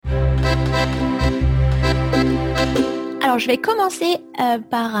Alors, je vais commencer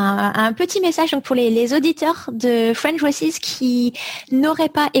par un petit message donc pour les auditeurs de French Voices qui n'auraient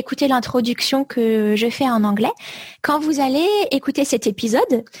pas écouté l'introduction que je fais en anglais. Quand vous allez écouter cet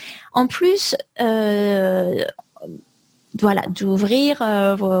épisode, en plus d'ouvrir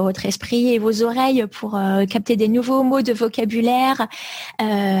votre esprit et vos oreilles pour capter des nouveaux mots de vocabulaire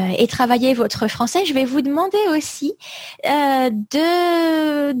et travailler votre français, je vais vous demander aussi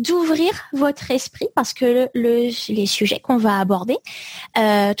d'ouvrir votre esprit parce que les sujets qu'on va aborder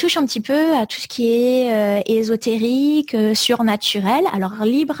touchent un petit peu à tout ce qui est ésotérique, surnaturel. Alors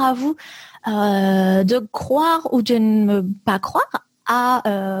libre à vous de croire ou de ne pas croire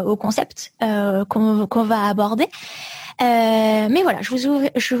au concept qu'on va aborder. Mais voilà,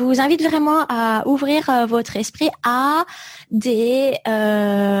 je vous invite vraiment à ouvrir votre esprit à des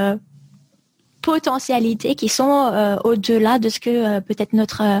potentialités qui sont au-delà de ce que peut-être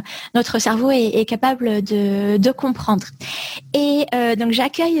notre cerveau est capable de comprendre. Et donc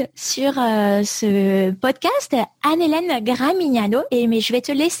j'accueille sur ce podcast Anne-Hélène Gramignano mais je vais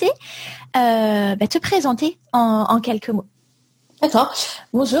te laisser te présenter en quelques mots. D'accord.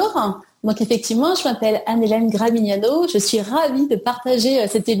 Bonjour. Donc effectivement, je m'appelle Anne-Hélène Gramignano. Je suis ravie de partager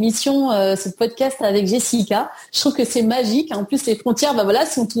cette émission, ce podcast avec Jessica. Je trouve que c'est magique. En plus, les frontières,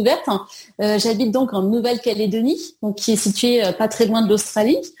 sont ouvertes. J'habite donc en Nouvelle-Calédonie, donc qui est située pas très loin de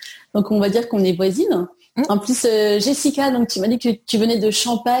l'Australie. Donc on va dire qu'on est voisines. En plus, Jessica, donc tu m'as dit que tu venais de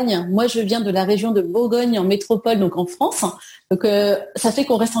Champagne. Moi, je viens de la région de Bourgogne en métropole, donc en France. Donc ça fait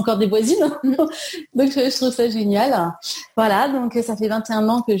qu'on reste encore des voisines. Donc je trouve ça génial. Voilà, donc ça fait 21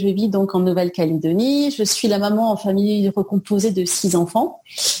 ans que je vis donc en Nouvelle-Calédonie. Je suis la maman en famille recomposée de 6 enfants.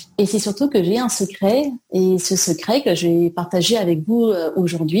 Et c'est surtout que j'ai un secret. Et ce secret que je vais partager avec vous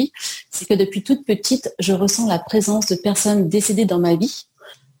aujourd'hui, c'est que depuis toute petite, je ressens la présence de personnes décédées dans ma vie.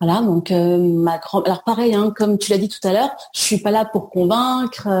 Voilà, donc alors pareil, comme tu l'as dit tout à l'heure, je suis pas là pour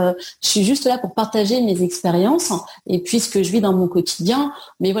convaincre, je suis juste là pour partager mes expériences et puis ce que je vis dans mon quotidien,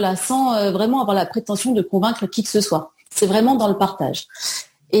 mais voilà, sans vraiment avoir la prétention de convaincre qui que ce soit. C'est vraiment dans le partage.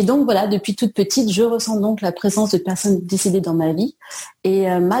 Et donc voilà, depuis toute petite, je ressens donc la présence de personnes décédées dans ma vie. Et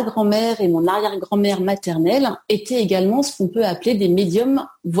ma grand-mère et mon arrière-grand-mère maternelle étaient également ce qu'on peut appeler des médiums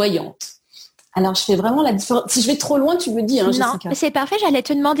voyantes. Alors, je fais vraiment la différence. Si je vais trop loin, tu me dis, Jessica. Non, c'est parfait. J'allais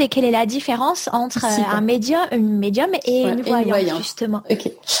te demander quelle est la différence entre un médium et une voyante, justement. Ok.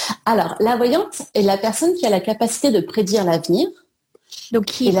 Alors, la voyante est la personne qui a la capacité de prédire l'avenir. Donc,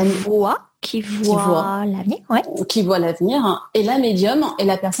 qui voit l'avenir. Ouais. Qui voit l'avenir. Et la médium est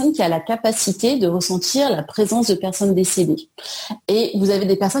la personne qui a la capacité de ressentir la présence de personnes décédées. Et vous avez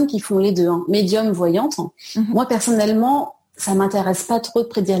des personnes qui font les deux, médium, voyante. Mm-hmm. Moi, personnellement, ça m'intéresse pas trop de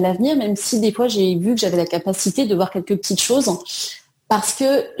prédire l'avenir, même si des fois j'ai vu que j'avais la capacité de voir quelques petites choses, parce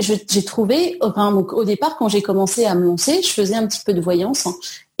que j'ai trouvé, au départ quand j'ai commencé à me lancer, je faisais un petit peu de voyance,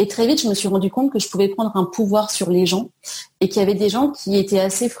 et très vite je me suis rendu compte que je pouvais prendre un pouvoir sur les gens, et qu'il y avait des gens qui étaient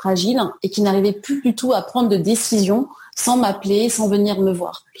assez fragiles et qui n'arrivaient plus du tout à prendre de décisions sans m'appeler, sans venir me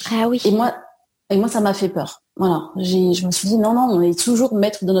voir. Ah oui. Et moi ça m'a fait peur. Voilà, je me suis dit non, on est toujours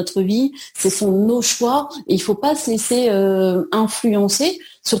maître de notre vie, ce sont nos choix et il faut pas se laisser influencer,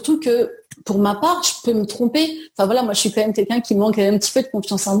 surtout que pour ma part, je peux me tromper. Enfin voilà, moi je suis quand même quelqu'un qui manque un petit peu de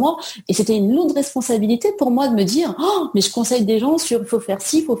confiance en moi et c'était une lourde responsabilité pour moi de me dire mais je conseille des gens sur il faut faire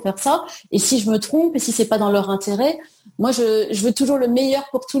ci, il faut faire ça et si je me trompe et si c'est pas dans leur intérêt, moi je veux toujours le meilleur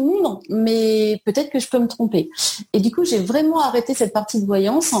pour tout le monde, mais peut-être que je peux me tromper. Et du coup, j'ai vraiment arrêté cette partie de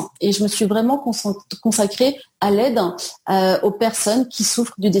voyance et je me suis vraiment consacrée à l'aide aux personnes qui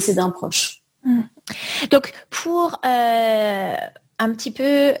souffrent du décès d'un proche. Donc pour un petit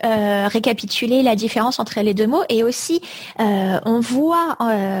peu récapituler la différence entre les deux mots et aussi on voit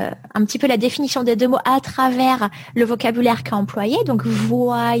un petit peu la définition des deux mots à travers le vocabulaire qu'a employé. Donc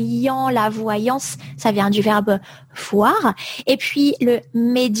voyant, la voyance, ça vient du verbe voir. Et puis le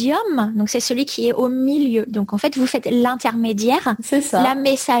médium, donc c'est celui qui est au milieu. Donc en fait vous faites l'intermédiaire, la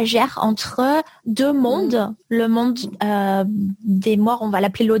messagère entre deux mondes, le monde des morts, on va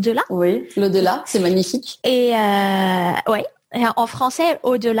l'appeler l'au-delà. Oui, l'au-delà, c'est magnifique. Et ouais. En français,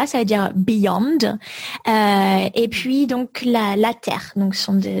 au-delà, ça veut dire beyond. Et puis donc la terre. Donc ce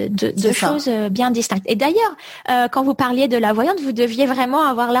sont deux choses bien distinctes. Et d'ailleurs, quand vous parliez de la voyante, vous deviez vraiment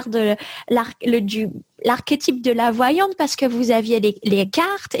avoir l'air de l'archétype de la voyante parce que vous aviez les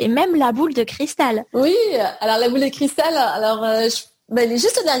cartes et même la boule de cristal. Oui, alors la boule de cristal, alors elle est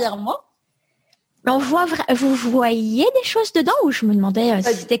juste derrière moi. Vous voyez des choses dedans ou je me demandais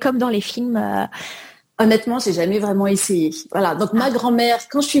si c'était comme dans les films. Honnêtement, j'ai jamais vraiment essayé. Voilà. Donc ma grand-mère,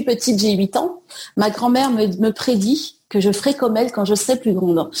 quand je suis petite, j'ai 8 ans, ma grand-mère me prédit que je ferai comme elle quand je serai plus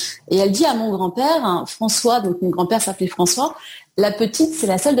grande. Et elle dit à mon grand-père, hein, François, donc mon grand-père s'appelait François, la petite, c'est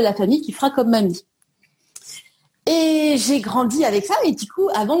la seule de la famille qui fera comme mamie. Et j'ai grandi avec ça, et du coup,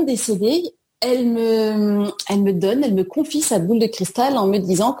 avant de décéder, elle me confie sa boule de cristal en me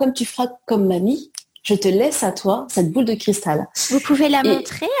disant, comme tu feras comme mamie, je te laisse à toi cette boule de cristal. Vous pouvez la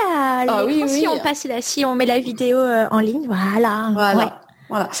montrer à l'écran oui, si on passe là, si on met la vidéo en ligne. Voilà.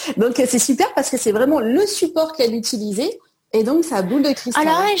 Voilà. Donc c'est super parce que c'est vraiment le support qu'elle utilisait. Et donc, sa boule de cristal.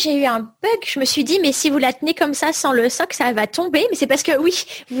 Alors là, j'ai eu un bug. Je me suis dit, mais si vous la tenez comme ça sans le socle, ça va tomber. Mais c'est parce que oui,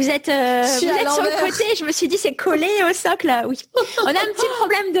 vous êtes sur le côté. Je me suis dit, c'est collé au socle. Là. Oui. On a un petit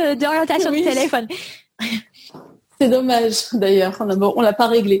problème d'orientation du téléphone. C'est dommage, d'ailleurs. On l'a pas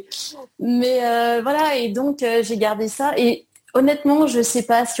réglé. Mais voilà. Et donc, j'ai gardé ça. Et honnêtement, je sais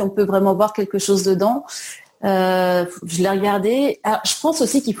pas si on peut vraiment voir quelque chose dedans. Je l'ai regardé. Alors, je pense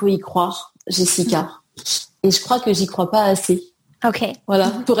aussi qu'il faut y croire, Jessica. Et je crois que j'y crois pas assez. Ok.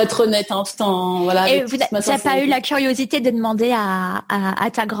 Voilà, pour être honnête, hein, voilà. Et tu n'as pas eu la curiosité de demander à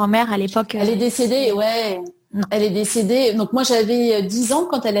ta grand-mère à l'époque? Elle est décédée, ouais. Non. Elle est décédée. Donc moi j'avais 10 ans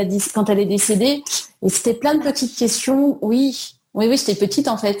quand elle est décédée. Et c'était plein de petites questions. Oui, j'étais petite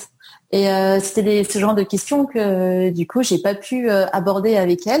en fait. Et c'était ce genre de questions que du coup j'ai pas pu aborder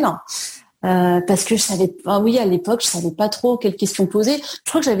avec elle. Parce que à l'époque, je savais pas trop quelles questions poser.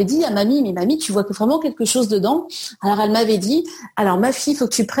 Je crois que j'avais dit à mamie, mais mamie, tu vois vraiment quelque chose dedans? Alors elle m'avait dit, alors ma fille, il faut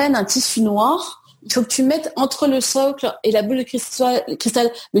que tu prennes un tissu noir, il faut que tu mettes entre le socle et la boule de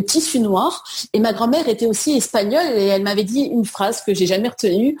cristal le tissu noir. Et ma grand-mère était aussi espagnole et elle m'avait dit une phrase que j'ai jamais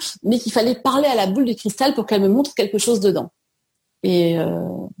retenue, mais qu'il fallait parler à la boule de cristal pour qu'elle me montre quelque chose dedans. Et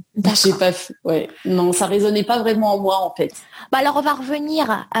j'ai pas fait. Ouais, non, ça résonnait pas vraiment en moi en fait. Bah alors on va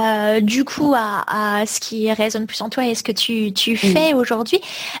revenir du coup à ce qui résonne plus en toi et ce que tu fais aujourd'hui.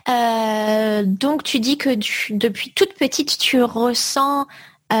 Donc tu dis que depuis toute petite tu ressens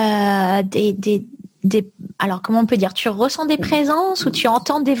alors comment on peut dire, tu ressens des présences ou tu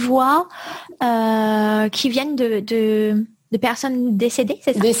entends des voix qui viennent de personnes décédées,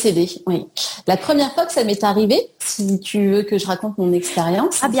 c'est ça? Décédées, oui. La première fois que ça m'est arrivé, si tu veux que je raconte mon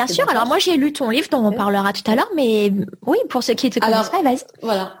expérience. Ah bien sûr, alors moi j'ai lu ton livre dont on parlera tout à l'heure, mais oui, pour ceux qui te connaissent pas, vas-y.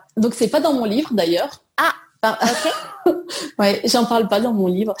 Voilà, donc c'est pas dans mon livre d'ailleurs. Ah, ok. Ouais, j'en parle pas dans mon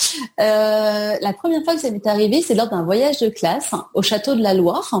livre. La première fois que ça m'est arrivé, c'est lors d'un voyage de classe au château de la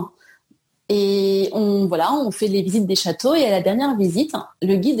Loire. Et on fait les visites des châteaux et à la dernière visite,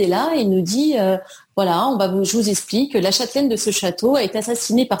 le guide est là et il nous dit, je vous explique, la châtelaine de ce château a été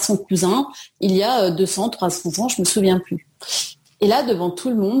assassinée par son cousin il y a 200, 300 ans, je me souviens plus. Et là, devant tout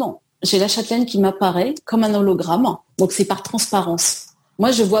le monde, j'ai la châtelaine qui m'apparaît comme un hologramme, donc c'est par transparence.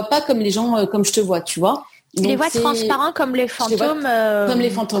 Moi, je vois pas comme les gens, comme je te vois, tu vois. Tu les vois transparents comme les fantômes,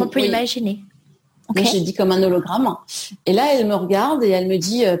 qu'on peut imaginer. Okay. Moi, j'ai dit comme un hologramme. Et là, elle me regarde et elle me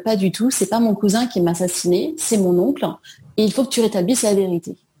dit, pas du tout, c'est pas mon cousin qui m'a assassiné, c'est mon oncle. Et il faut que tu rétablisses la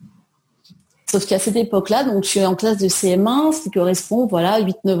vérité. Sauf qu'à cette époque-là, donc je suis en classe de CM1, ce qui correspond,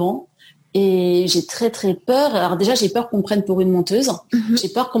 8-9 ans. Et j'ai très très peur. Alors déjà, j'ai peur qu'on me prenne pour une menteuse. J'ai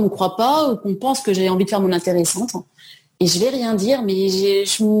peur qu'on me croie pas ou qu'on pense que j'ai envie de faire mon intéressante. Et je vais rien dire, mais je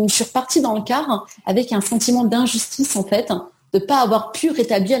suis repartie dans le car avec un sentiment d'injustice, en fait, de pas avoir pu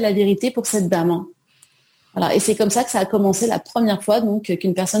rétablir la vérité pour cette dame. Voilà, et c'est comme ça que ça a commencé la première fois donc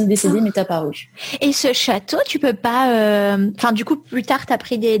qu'une personne décédée m'est apparue. Et ce château, tu peux pas... du coup, plus tard, tu as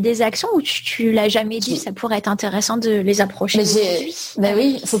pris des actions ou tu l'as jamais dit, ça pourrait être intéressant de les approcher aujourd'hui?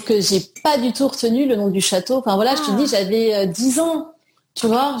 Oui, sauf que j'ai pas du tout retenu le nom du château. Enfin voilà, je te dis, j'avais 10 ans. Tu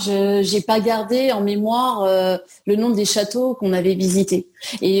vois, j'ai pas gardé en mémoire le nom des châteaux qu'on avait visités.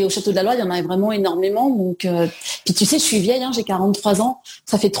 Et au château de la Loire, il y en avait vraiment énormément. Donc, puis tu sais, je suis vieille, j'ai 43 ans.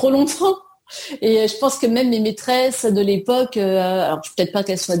 Ça fait trop longtemps. Et je pense que même mes maîtresses de l'époque, alors peut-être pas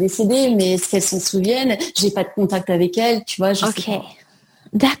qu'elles soient décédées, mais est-ce qu'elles s'en souviennent? J'ai pas de contact avec elles, tu vois. Je sais pas.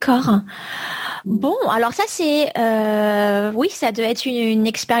 D'accord. Bon, alors ça c'est, oui, ça doit être une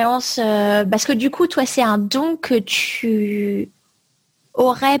expérience parce que du coup, toi, c'est un don que tu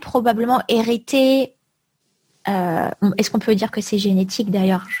aurais probablement hérité. Est-ce qu'on peut dire que c'est génétique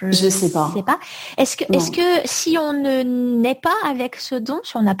d'ailleurs? Je sais pas. Est-ce que si on ne naît pas avec ce don,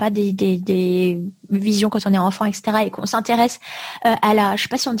 si on n'a pas des visions quand on est enfant, etc., et qu'on s'intéresse à je sais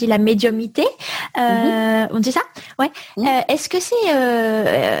pas si on dit la médiumnité, on dit ça? Ouais. Est-ce que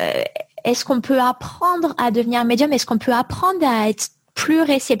est-ce qu'on peut apprendre à devenir médium? Est-ce qu'on peut apprendre à être plus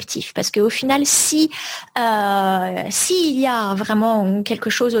réceptif, parce qu'au final, s'il y a vraiment quelque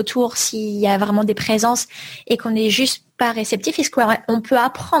chose autour, s'il y a vraiment des présences et qu'on n'est juste pas réceptif, est-ce qu'on peut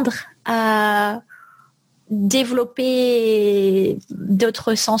apprendre à développer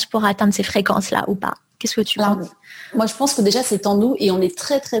d'autres sens pour atteindre ces fréquences-là ou pas? Qu'est-ce que tu Alors, penses? moi, je pense que déjà, c'est en nous et on est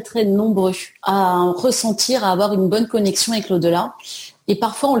très, très, très nombreux à ressentir, à avoir une bonne connexion avec l'au-delà. Et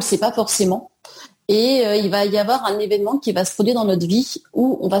parfois, on ne le sait pas forcément. Et il va y avoir un événement qui va se produire dans notre vie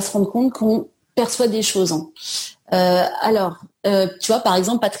où on va se rendre compte qu'on perçoit des choses. Tu vois, par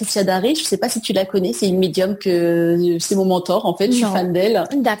exemple, Patricia Daré, je ne sais pas si tu la connais, c'est une médium c'est mon mentor, en fait, je suis fan d'elle.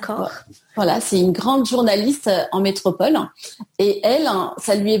 D'accord. Voilà, c'est une grande journaliste en métropole. Et elle,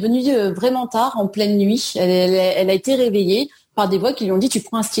 ça lui est venu vraiment tard, en pleine nuit. Elle a été réveillée par des voix qui lui ont dit tu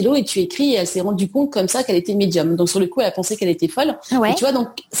prends un stylo et tu écris, et elle s'est rendue compte comme ça qu'elle était médium. Donc sur le coup, elle a pensé qu'elle était folle. Ouais. Et tu vois, donc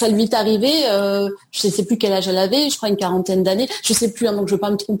ça lui est arrivé, je sais plus quel âge elle avait, je crois une quarantaine d'années, je sais plus, donc je veux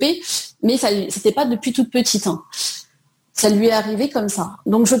pas me tromper, mais c'était pas depuis toute petite. Ça lui est arrivé comme ça.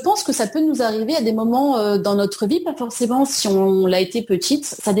 Donc je pense que ça peut nous arriver à des moments dans notre vie, pas forcément si on l'a été petite,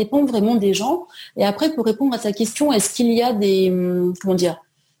 ça dépend vraiment des gens. Et après, pour répondre à ta question, est-ce qu'il y a des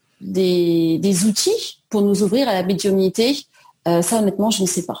outils pour nous ouvrir à la médiumnité? Ça, honnêtement, je ne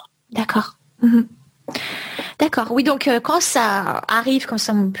sais pas. D'accord. Mhm. D'accord. Oui, donc quand ça arrive, comme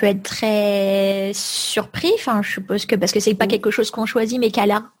ça, on peut être très surpris. Enfin, je suppose que parce que c'est pas quelque chose qu'on choisit, mais qu'elle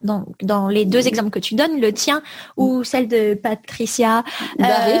a dans les deux exemples que tu donnes, le tien ou celle de Patricia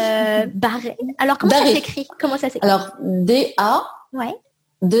Barré. Alors comment ça s'écrit? Alors D-A. Ouais.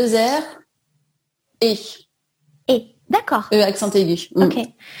 2 R. Et. D'accord. Accent aigu. Ok.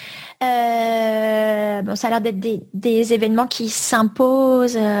 Bon, ça a l'air d'être des événements qui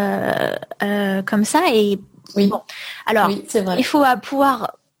s'imposent comme ça et oui. Bon. Alors, oui, c'est vrai. Il faut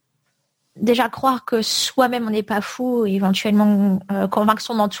pouvoir déjà croire que soi-même on n'est pas fou et éventuellement convaincre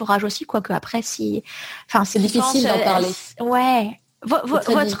son entourage aussi, quoique après c'est difficile d'en parler. Ouais.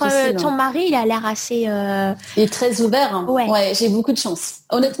 Ton mari, il a l'air assez. Il est très ouvert. Hein. Ouais, j'ai beaucoup de chance.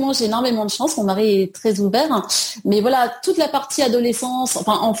 Honnêtement, j'ai énormément de chance. Mon mari est très ouvert. Mais voilà, toute la partie adolescence,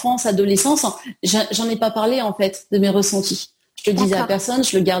 enfin enfance, adolescence, j'en ai pas parlé en fait de mes ressentis. Je le disais à personne,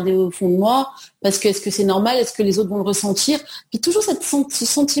 je le gardais au fond de moi parce que est-ce que c'est normal, est-ce que les autres vont le ressentir? Puis toujours ce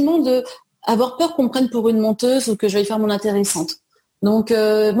sentiment de avoir peur qu'on me prenne pour une menteuse ou que je vais faire mon intéressante. Donc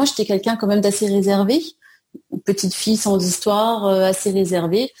moi, j'étais quelqu'un quand même d'assez réservé. Une petite fille sans histoire, assez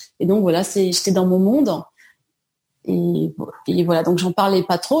réservée. Et donc voilà, j'étais dans mon monde. Et voilà, donc j'en parlais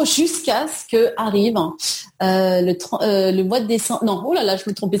pas trop jusqu'à ce que arrive le mois de décembre. Non, oh là là, je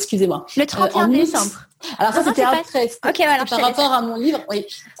me trompe, excusez-moi. Le 31 décembre. Alors ça, c'était après. Okay, voilà, par rapport à mon livre. Oui,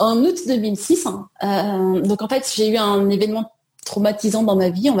 en août 2006. Donc en fait, j'ai eu un événement traumatisant dans ma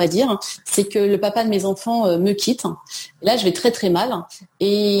vie, on va dire, c'est que le papa de mes enfants me quitte. Et là, je vais très très mal.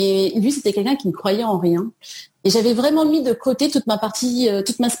 Et lui, c'était quelqu'un qui ne croyait en rien. Et j'avais vraiment mis de côté toute ma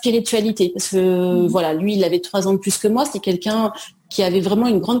spiritualité, parce que voilà, lui, il avait 3 ans de plus que moi. C'était quelqu'un qui avait vraiment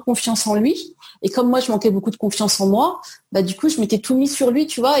une grande confiance en lui. Et comme moi, je manquais beaucoup de confiance en moi, bah du coup, je m'étais tout mis sur lui,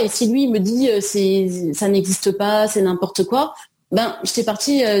 tu vois. Et si lui, il me dit ça n'existe pas, c'est n'importe quoi, ben j'étais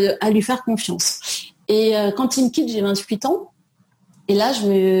partie à lui faire confiance. Et quand il me quitte, j'ai 28 ans. Et là,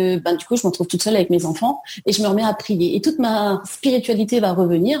 du coup, je me retrouve toute seule avec mes enfants et je me remets à prier. Et toute ma spiritualité va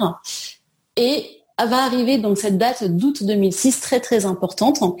revenir. Et va arriver donc cette date d'août 2006 très très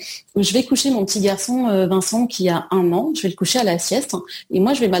importante où je vais coucher mon petit garçon Vincent qui a 1 an. Je vais le coucher à la sieste et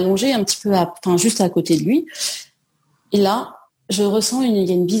moi, je vais m'allonger un petit peu, juste à côté de lui. Et là, je ressens il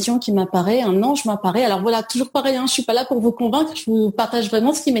y a une vision qui m'apparaît, un ange m'apparaît. Alors voilà, toujours pareil, je suis pas là pour vous convaincre, je vous partage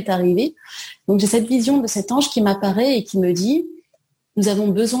vraiment ce qui m'est arrivé. Donc j'ai cette vision de cet ange qui m'apparaît et qui me dit: nous avons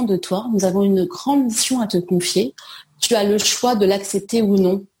besoin de toi, nous avons une grande mission à te confier. Tu as le choix de l'accepter ou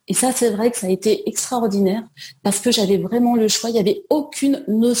non. Et ça, c'est vrai que ça a été extraordinaire parce que j'avais vraiment le choix. Il n'y avait aucune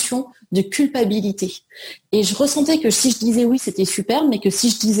notion de culpabilité. Et je ressentais que si je disais oui, c'était super, mais que si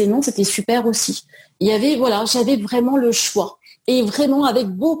je disais non, c'était super aussi. J'avais vraiment le choix. Et vraiment avec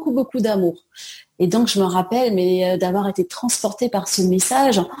beaucoup, beaucoup d'amour. Et donc, je me rappelle d'avoir été transportée par ce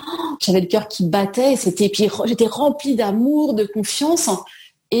message. J'avais le cœur qui battait. Puis j'étais remplie d'amour, de confiance.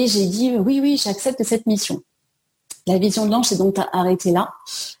 Et j'ai dit oui, j'accepte cette mission. La vision de l'ange s'est donc arrêtée là.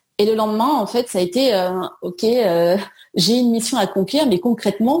 Et le lendemain, en fait, ça a été j'ai une mission à accomplir, mais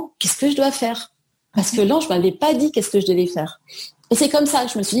concrètement, qu'est-ce que je dois faire? Parce que l'ange m'avait pas dit qu'est-ce que je devais faire. Et c'est comme ça,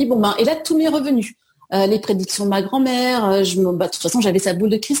 je me suis dit et là tout m'est revenu. Les prédictions de ma grand-mère, de toute façon j'avais sa boule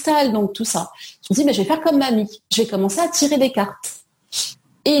de cristal, donc tout ça. Je me suis dit, je vais faire comme mamie, je vais commencer à tirer des cartes.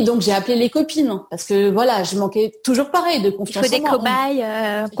 Et donc j'ai appelé les copines, parce que voilà, je manquais toujours pareil de confiance en moi.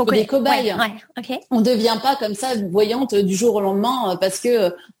 Il faut des cobayes. Ouais, okay. On ne devient pas comme ça voyante du jour au lendemain parce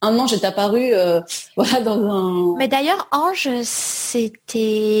que un ange est apparu dans un... Mais d'ailleurs, ange, c'est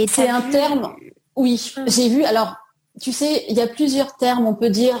un terme, oui, j'ai vu, alors tu sais, il y a plusieurs termes. On peut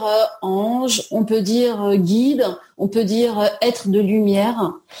dire ange, on peut dire guide, on peut dire être de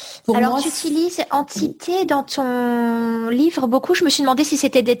lumière. Alors, tu utilises entité dans ton livre beaucoup. Je me suis demandé si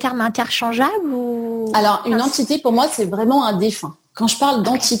c'était des termes interchangeables ou... Alors, une entité, pour moi, c'est vraiment un défunt. Quand je parle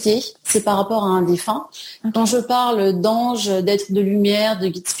d'entité, c'est par rapport à un défunt. Okay. Quand je parle d'ange, d'être de lumière, de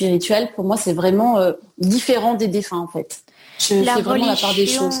guide spirituel, pour moi, c'est vraiment différent des défunts, en fait. Je fais vraiment la part des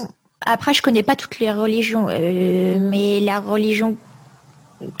choses. Après, je connais pas toutes les religions, mais la religion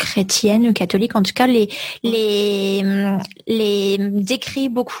chrétienne ou catholique, en tout cas, les décrit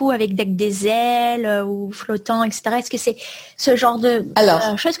beaucoup avec des ailes ou flottants, etc. Est-ce que c'est ce genre de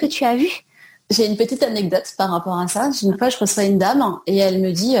choses que tu as vu? J'ai une petite anecdote par rapport à ça. Une fois, je reçois une dame et elle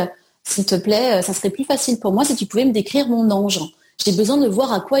me dit « S'il te plaît, ça serait plus facile pour moi si tu pouvais me décrire mon ange. J'ai besoin de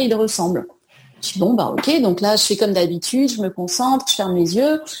voir à quoi il ressemble. » Je dis bon ok, donc là je fais comme d'habitude, je me concentre, je ferme les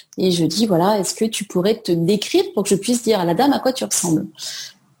yeux et je dis voilà, est-ce que tu pourrais te décrire pour que je puisse dire à la dame à quoi tu ressembles?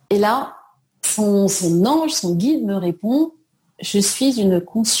 Et là, son ange, son guide me répond, je suis une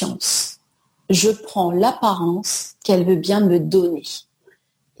conscience. Je prends l'apparence qu'elle veut bien me donner.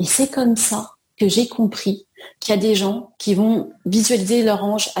 Et c'est comme ça que j'ai compris qu'il y a des gens qui vont visualiser leur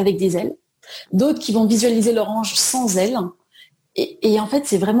ange avec des ailes, d'autres qui vont visualiser leur ange sans ailes. Et en fait,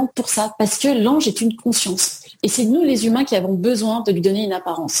 c'est vraiment pour ça, parce que l'ange est une conscience. Et c'est nous, les humains, qui avons besoin de lui donner une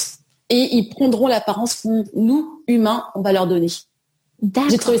apparence. Et ils prendront l'apparence que nous, humains, on va leur donner. D'accord.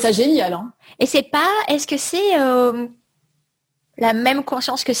 J'ai trouvé ça génial. Hein. Et est-ce que c'est la même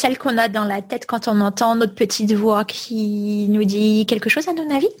conscience que celle qu'on a dans la tête quand on entend notre petite voix qui nous dit quelque chose, à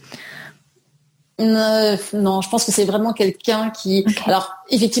ton avis? Non, je pense que c'est vraiment quelqu'un qui... Okay. Alors,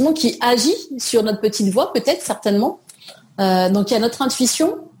 effectivement, qui agit sur notre petite voix, peut-être, certainement. Donc il y a notre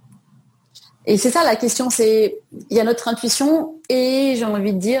intuition et c'est ça la question, c'est il y a notre intuition et j'ai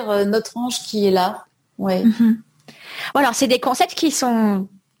envie de dire notre ange qui est là. Ouais. Mm-hmm. Alors c'est des concepts qui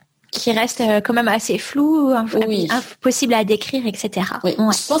restent quand même assez flous, oui. Impossibles à décrire, etc. Oui.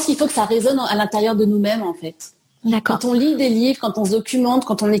 Ouais. Je pense qu'il faut que ça résonne à l'intérieur de nous-mêmes en fait. D'accord. Quand on lit des livres, quand on se documente,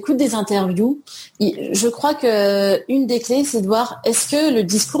 quand on écoute des interviews, je crois que une des clés c'est de voir est-ce que le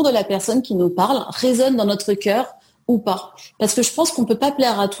discours de la personne qui nous parle résonne dans notre cœur ou pas. Parce que je pense qu'on peut pas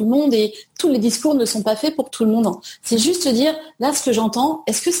plaire à tout le monde et tous les discours ne sont pas faits pour tout le monde. C'est juste dire, là, ce que j'entends,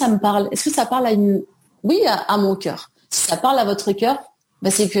 est-ce que ça me parle? Est-ce que ça parle à mon cœur? Si ça parle à votre cœur,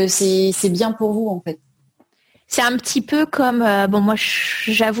 c'est que c'est bien pour vous, en fait. C'est un petit peu comme, moi,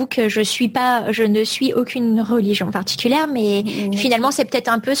 j'avoue que je ne suis aucune religion particulière, mais finalement, c'est peut-être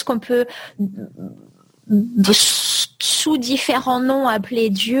un peu ce qu'on peut sous différents noms appeler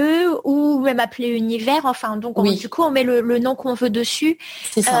Dieu ou même appeler univers, enfin donc du coup on met le nom qu'on veut dessus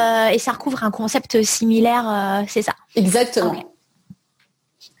et ça recouvre un concept similaire, c'est ça. Exactement. Okay.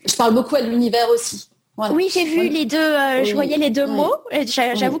 Je parle beaucoup à l'univers aussi. Voilà. Oui, j'ai vu les deux, je voyais les deux mots.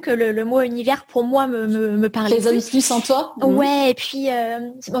 J'avoue que le mot univers pour moi me parlait plus en toi. Ouais, et puis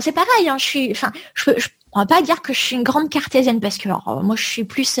c'est pareil, hein, on va pas dire que je suis une grande cartésienne parce que moi je suis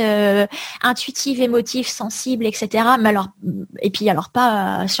plus intuitive, émotive, sensible, etc. Mais alors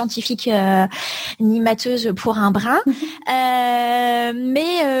pas scientifique ni matheuse pour un brin.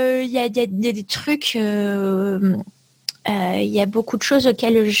 Mais il y a des trucs, il y a beaucoup de choses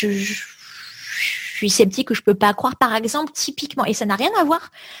auxquelles je suis sceptique ou je peux pas croire. Par exemple, typiquement, et ça n'a rien à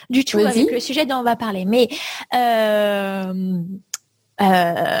voir du tout avec le sujet dont on va parler, mais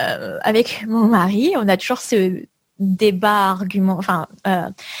avec mon mari, on a toujours ce débat argument. Enfin,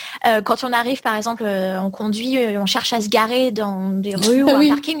 quand on arrive, par exemple, on conduit, on cherche à se garer dans des rues ou un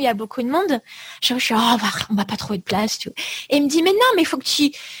parking où il y a beaucoup de monde. Je suis, on va pas trouver de place. Tout. Et il me dit, mais non, mais il faut que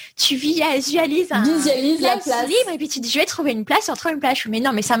tu visualises la place libre et puis tu dis, je vais trouver une place, on trouve une place. Je dis, mais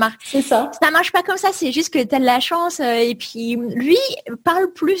non, mais ça marche. C'est ça. Ça marche pas comme ça. C'est juste que tu as de la chance. Et puis lui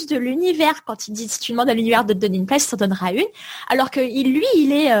parle plus de l'univers quand il dit, si tu demandes à l'univers de te donner une place, il t'en donnera une. Alors que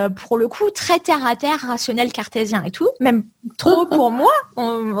il est pour le coup très terre à terre, rationnel, cartésien et tout, même trop pour moi.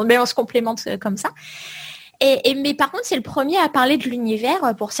 On se complémente comme ça. Mais par contre, c'est le premier à parler de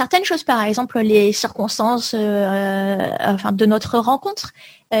l'univers pour certaines choses, par exemple les circonstances de notre rencontre,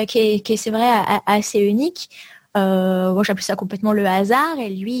 qui est c'est vrai assez unique. Moi, j'appelle ça complètement le hasard. Et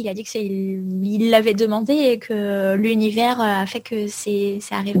lui, il a dit que il l'avait demandé et que l'univers a fait que c'est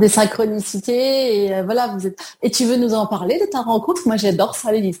arrivé. Des synchronicités et voilà. Et tu veux nous en parler de ta rencontre? Moi, j'adore ça,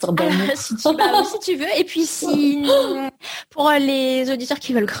 les histoires d'amour. Si tu veux. Et puis pour les auditeurs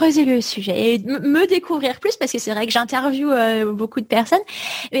qui veulent creuser le sujet et me découvrir plus, parce que c'est vrai que j'interviewe beaucoup de personnes.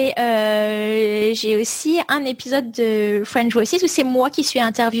 Mais j'ai aussi un épisode de French Voices où c'est moi qui suis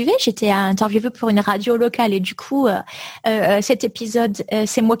interviewée. J'étais interviewée pour une radio locale et du coup, coup, cet épisode,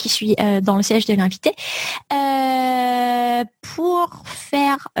 c'est moi qui suis dans le siège de l'invité. Pour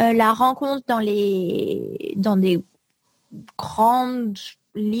faire la rencontre dans des grandes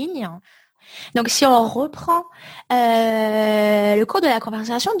lignes. Donc, si on reprend le cours de la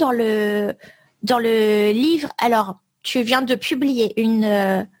conversation dans le livre, alors tu viens de publier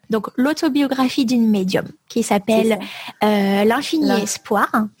donc l'autobiographie d'une médium qui s'appelle L'infini espoir.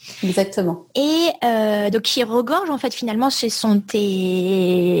 Exactement. Et donc qui regorge en fait finalement, tu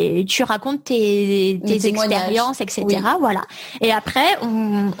racontes tes expériences, etc. Oui. Voilà. Et après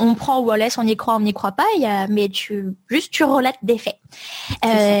on prend ou on laisse, on y croit pas. Mais tu relates des faits.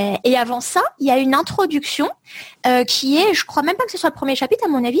 Et avant ça, il y a une introduction qui est, je crois même pas que ce soit le premier chapitre. À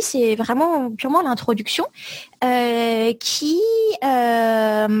mon avis, c'est vraiment purement l'introduction qui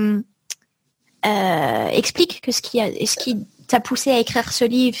explique que ce qui t'a poussé à écrire ce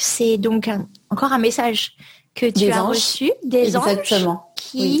livre, c'est donc encore un message que tu as reçu des anges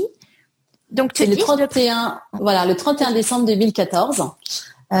qui donc c'est le 31 décembre 2014.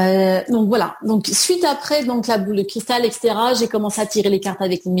 Donc voilà. Donc suite après donc la boule de cristal, etc. J'ai commencé à tirer les cartes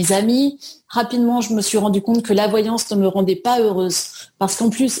avec mes amis. Rapidement, je me suis rendu compte que la voyance ne me rendait pas heureuse parce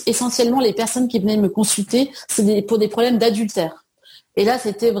qu'en plus, essentiellement, les personnes qui venaient me consulter, c'est pour des problèmes d'adultère. Et là,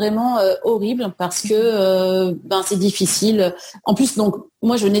 c'était vraiment horrible parce que c'est difficile. En plus, donc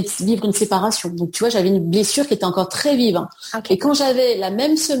moi, je venais de vivre une séparation. Donc, tu vois, j'avais une blessure qui était encore très vive. Okay. Et quand j'avais la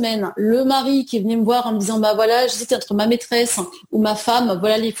même semaine le mari qui venait me voir en me disant, bah voilà, j'hésite entre ma maîtresse ou ma femme,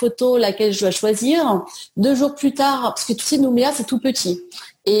 voilà les photos, laquelle je dois choisir. 2 jours plus tard, parce que tu sais, Nouméa, c'est tout petit.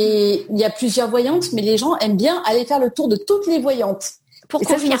 Et il y a plusieurs voyantes, mais les gens aiment bien aller faire le tour de toutes les voyantes. Pour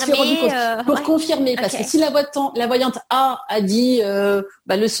confirmer, parce que si la voyante A a dit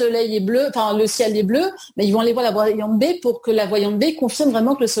le soleil est bleu, enfin le ciel est bleu, mais ils vont aller voir la voyante B pour que la voyante B confirme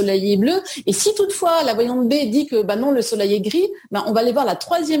vraiment que le soleil est bleu. Et si toutefois la voyante B dit que non, le soleil est gris, on va aller voir la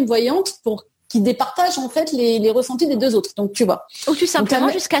 3e voyante pour qui départage en fait les ressentis des 2 autres. Donc tu vois. Ou tout simplement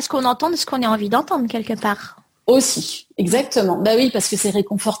jusqu'à ce qu'on entende ce qu'on a envie d'entendre quelque part. Aussi, exactement. Bah oui, parce que c'est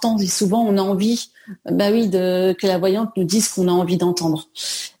réconfortant. Et souvent, on a envie, que la voyante nous dise ce qu'on a envie d'entendre.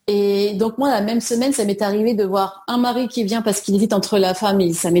 Et donc moi, la même semaine, ça m'est arrivé de voir un mari qui vient parce qu'il hésite entre la femme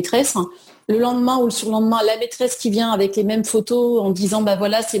et sa maîtresse. Le lendemain ou le surlendemain, la maîtresse qui vient avec les mêmes photos en disant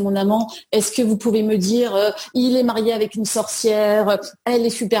voilà, c'est mon amant. Est-ce que vous pouvez me dire il est marié avec une sorcière, elle est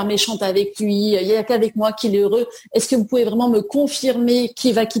super méchante avec lui, il n'y a qu'avec moi qu'il est heureux. Est-ce que vous pouvez vraiment me confirmer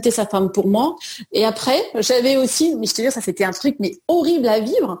qu'il va quitter sa femme pour moi? Et après, j'avais aussi, mais je te dis, ça c'était un truc mais horrible à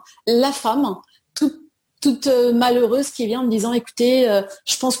vivre, la femme toute malheureuse qui vient en me disant écoutez,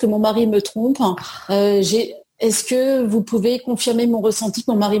 je pense que mon mari me trompe. Est-ce que vous pouvez confirmer mon ressenti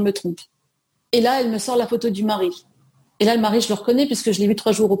que mon mari me trompe? Et là, elle me sort la photo du mari. Et là, le mari, je le reconnais puisque je l'ai vu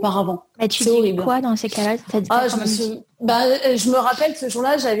 3 jours auparavant. Mais tu dis horrible. Quoi dans ces cas-là? Je me rappelle ce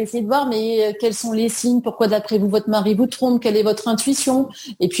jour-là, j'avais essayé de voir, mais quels sont les signes? Pourquoi d'après vous, votre mari vous trompe? Quelle est votre intuition?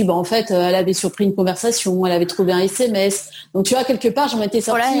 Et puis, en fait, elle avait surpris une conversation, elle avait trouvé un SMS. Donc, tu vois, quelque part, j'en étais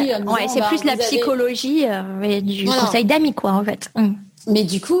sortie. C'est plus la psychologie du conseil d'amis, quoi, en fait. Mais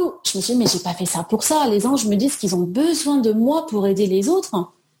du coup, je me suis dit, mais j'ai pas fait ça pour ça. Les anges me disent qu'ils ont besoin de moi pour aider les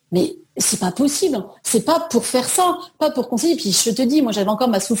autres. Mais c'est pas possible. C'est pas pour faire ça, pas pour conseiller. Puis je te dis, moi j'avais encore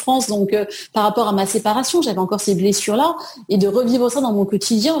ma souffrance, donc par rapport à ma séparation, j'avais encore ces blessures-là, et de revivre ça dans mon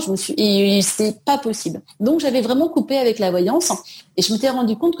quotidien, et c'était pas possible. Donc j'avais vraiment coupé avec la voyance, et je m'étais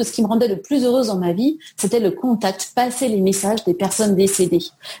rendu compte que ce qui me rendait le plus heureuse dans ma vie, c'était le contact, passer les messages des personnes décédées,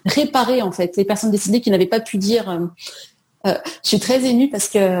 réparer en fait les personnes décédées qui n'avaient pas pu dire. Je suis très émue parce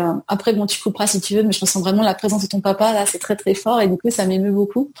que après tu couperas si tu veux, mais je ressens vraiment la présence de ton papa là, c'est très très fort et du coup ça m'émeut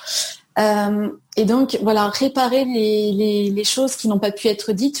beaucoup. Et donc voilà, réparer les choses qui n'ont pas pu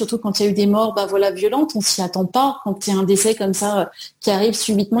être dites, surtout quand il y a eu des morts violentes, on s'y attend pas. Quand il y a un décès comme ça qui arrive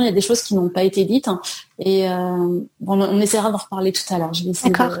subitement, il y a des choses qui n'ont pas été dites. Et on essaiera d'en reparler tout à l'heure. Je vais essayer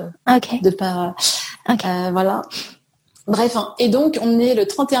de pas. Voilà. Bref, et donc on est le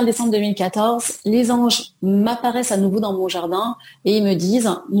 31 décembre 2014, les anges m'apparaissent à nouveau dans mon jardin et ils me disent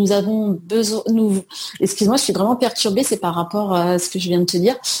nous avons besoin, excuse-moi, je suis vraiment perturbée, c'est par rapport à ce que je viens de te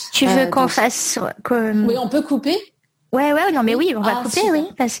dire. Tu veux qu'on fasse Oui, on peut couper. Ouais, non mais oui, on va couper, super. Oui,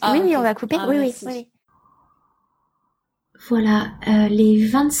 parce que oui, on va couper, oui. Voilà, les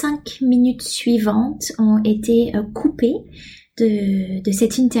 25 minutes suivantes ont été coupées de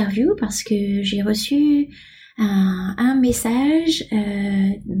cette interview parce que j'ai reçu un message,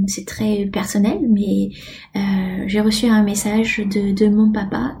 c'est très personnel, mais j'ai reçu un message de mon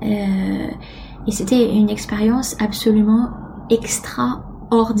papa et c'était une expérience absolument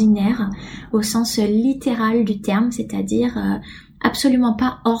extraordinaire au sens littéral du terme, c'est-à-dire absolument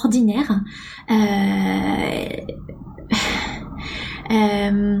pas ordinaire.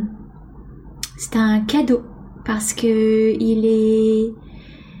 C'est un cadeau parce que il est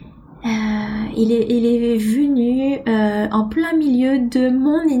venu en plein milieu de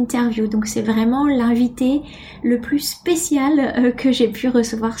mon interview, donc c'est vraiment l'invité le plus spécial que j'ai pu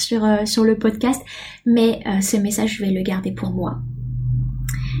recevoir sur le podcast, mais ce message je vais le garder pour moi.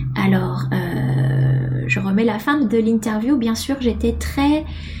 Alors je remets la fin de l'interview. Bien sûr, j'étais très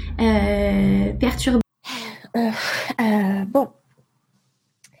perturbée. Bon,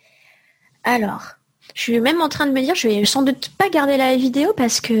 alors je suis même en train de me dire, je vais sans doute pas garder la vidéo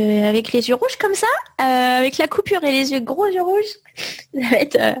parce que avec les yeux rouges comme ça, avec la coupure et les gros yeux rouges, ça va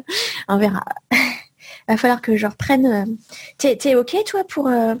être, on verra. Va falloir que je reprenne. T'es ok toi pour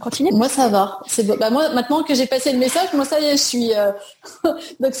continuer? Moi ça va. C'est bon. Bah moi maintenant que j'ai passé le message, moi ça y est, je suis.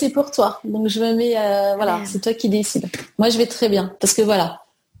 Donc c'est pour toi. Donc je me mets. Voilà, c'est toi qui décides. Moi je vais très bien parce que voilà,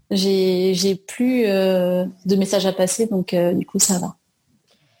 j'ai plus de messages à passer, donc du coup ça va.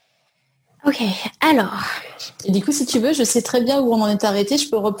 Ok, alors. Et du coup, si tu veux, je sais très bien où on en est arrêté. Je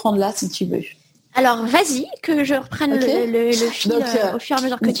peux reprendre là, si tu veux. Alors, vas-y, que je reprenne le fil donc, au fur et à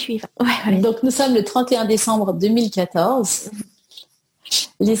mesure que tu y vas. Ouais. Donc, nous sommes le 31 décembre 2014.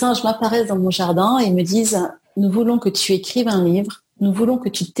 Les anges m'apparaissent dans mon jardin et me disent « Nous voulons que tu écrives un livre. Nous voulons que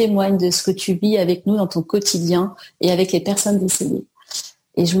tu témoignes de ce que tu vis avec nous dans ton quotidien et avec les personnes décédées. »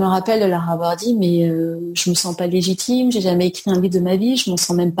 Et je me rappelle de leur avoir dit, mais je me sens pas légitime, j'ai jamais écrit un livre de ma vie, je m'en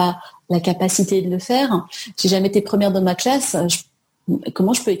sens même pas la capacité de le faire, j'ai jamais été première dans ma classe,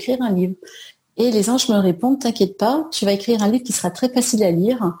 comment je peux écrire un livre? Et les anges me répondent, t'inquiète pas, tu vas écrire un livre qui sera très facile à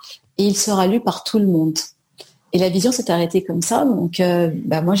lire et il sera lu par tout le monde. Et la vision s'est arrêtée comme ça, donc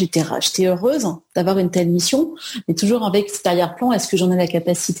moi j'étais heureuse d'avoir une telle mission, mais toujours avec cet arrière-plan, est-ce que j'en ai la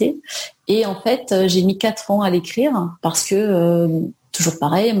capacité? Et en fait, j'ai mis 4 ans à l'écrire parce que toujours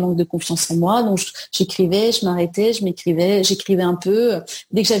pareil, manque de confiance en moi. Donc j'écrivais, je m'arrêtais, j'écrivais un peu.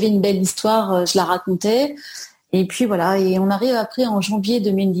 Dès que j'avais une belle histoire, je la racontais. Et puis voilà, et on arrive après en janvier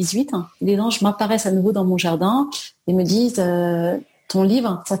 2018. Les anges m'apparaissent à nouveau dans mon jardin et me disent ton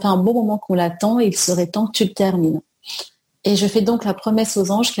livre, ça fait un bon moment qu'on l'attend et il serait temps que tu le termines. Et je fais donc la promesse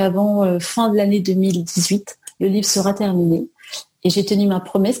aux anges qu'avant fin de l'année 2018, le livre sera terminé. Et j'ai tenu ma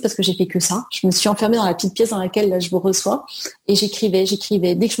promesse parce que j'ai fait que ça. Je me suis enfermée dans la petite pièce dans laquelle là, je vous reçois et j'écrivais.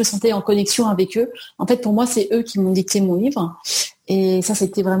 Dès que je me sentais en connexion avec eux, en fait, pour moi, c'est eux qui m'ont dicté mon livre. Et ça,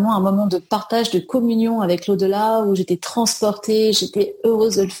 c'était vraiment un moment de partage, de communion avec l'au-delà où j'étais transportée, j'étais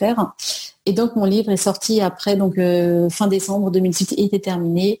heureuse de le faire. Et donc, mon livre est sorti après, donc fin décembre 2018, il était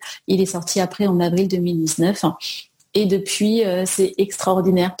terminé. Il est sorti après en avril 2019. Et depuis, c'est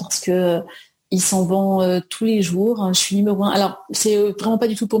extraordinaire parce que il s'en vend tous les jours. Je suis numéro 1. Alors, c'est vraiment pas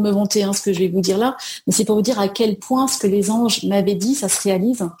du tout pour me vanter ce que je vais vous dire là, mais c'est pour vous dire à quel point ce que les anges m'avaient dit, ça se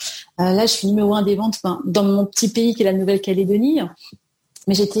réalise. Là, je suis numéro 1 des ventes dans mon petit pays qui est la Nouvelle-Calédonie.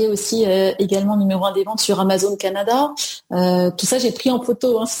 Mais j'étais aussi également numéro 1 des ventes sur Amazon Canada. Tout ça, j'ai pris en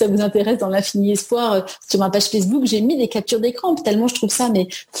photo, si ça vous intéresse, dans l'Infini Espoir, sur ma page Facebook. J'ai mis des captures d'écran, tellement je trouve ça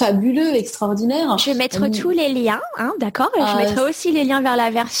fabuleux, extraordinaire. Je vais mettre tous les liens, d'accord. Je mettrai aussi les liens vers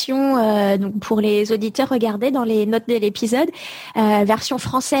la version, donc pour les auditeurs, regardez dans les notes de l'épisode, version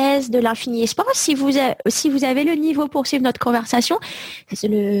française de l'Infini Espoir. Si vous avez le niveau pour suivre notre conversation, c'est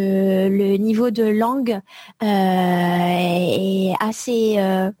le niveau de langue est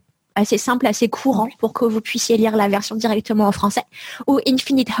assez simple, assez courant pour que vous puissiez lire la version directement en français. Ou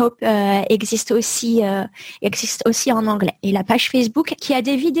Infinite Hope existe aussi en anglais. Et la page Facebook qui a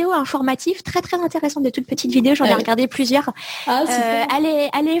des vidéos informatives très très intéressantes, des toutes petites vidéos, j'en ai regardé plusieurs.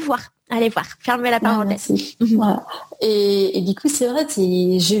 Allez voir. Fermez la parenthèse. Voilà. Et du coup, c'est vrai,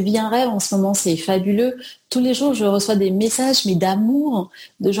 je vis un rêve en ce moment, c'est fabuleux. Tous les jours, je reçois des messages, mais d'amour,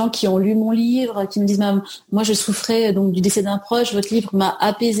 de gens qui ont lu mon livre, qui me disent, moi, je souffrais donc du décès d'un proche, votre livre m'a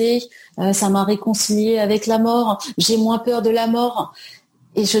apaisé, ça m'a réconcilié avec la mort, j'ai moins peur de la mort.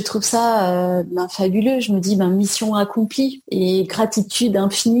 Et je trouve ça fabuleux. Je me dis, mission accomplie et gratitude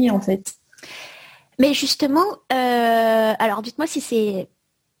infinie, en fait. Mais justement, alors dites-moi si c'est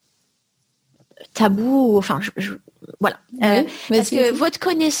tabou, voilà. Parce que votre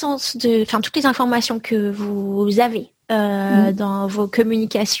connaissance toutes les informations que vous avez dans vos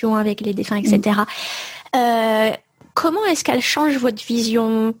communications avec les défunts, etc. Comment est-ce qu'elle change votre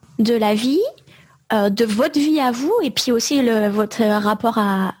vision de la vie, de votre vie à vous, et puis aussi votre rapport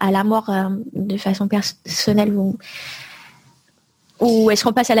à la mort de façon personnelle ou est-ce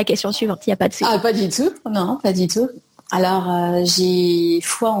qu'on passe à la question suivante? Il n'y a pas de souci. Pas du tout. Non, pas du tout. Alors, j'ai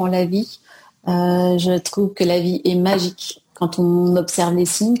foi en la vie. Je trouve que la vie est magique quand on observe les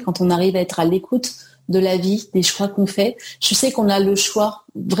signes, quand on arrive à être à l'écoute de la vie, des choix qu'on fait. Je sais qu'on a le choix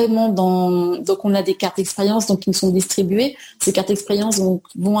vraiment donc on a des cartes expérience donc qui nous sont distribuées. Ces cartes expérience vont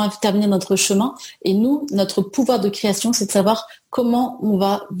terminer notre chemin et nous, notre pouvoir de création, c'est de savoir comment on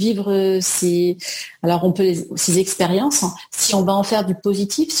va vivre ces expériences, si on va en faire du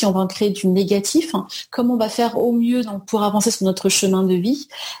positif, si on va en créer du négatif, comment on va faire au mieux donc, pour avancer sur notre chemin de vie.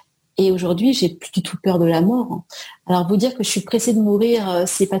 Et aujourd'hui, j'ai plus du tout peur de la mort. Alors, vous dire que je suis pressée de mourir,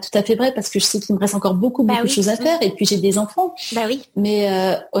 c'est pas tout à fait vrai parce que je sais qu'il me reste encore beaucoup de choses à faire et puis j'ai des enfants. Bah oui.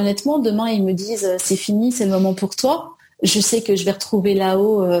 Mais honnêtement, demain, ils me disent c'est fini, c'est le moment pour toi. Je sais que je vais retrouver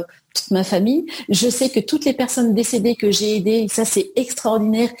là-haut toute ma famille. Je sais que toutes les personnes décédées que j'ai aidées, ça c'est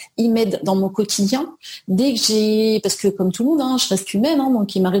extraordinaire, ils m'aident dans mon quotidien. Dès que parce que comme tout le monde, je reste humaine,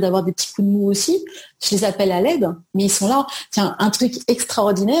 donc il m'arrive d'avoir des petits coups de mou aussi. Je les appelle à l'aide, mais ils sont là. Tiens, un truc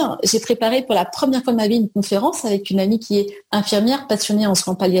extraordinaire. J'ai préparé pour la première fois de ma vie une conférence avec une amie qui est infirmière passionnée en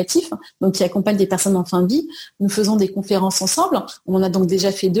soins palliatifs, donc qui accompagne des personnes en fin de vie. Nous faisons des conférences ensemble. On en a donc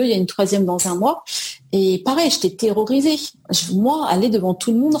déjà fait 2. Il y a une 3e dans un mois. Et pareil, j'étais terrorisée. Moi, aller devant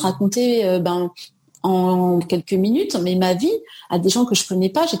tout le monde, raconter en quelques minutes, mais ma vie à des gens que je connais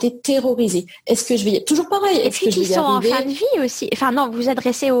pas, j'étais terrorisée. Est-ce que je vais toujours pareil? Et puis qui sont en fin de vie aussi. Enfin non, vous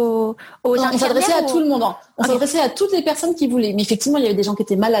adressez aux infirmières. On s'adressait à tout le monde. On s'adressait à toutes les personnes qui voulaient. Mais effectivement, il y avait des gens qui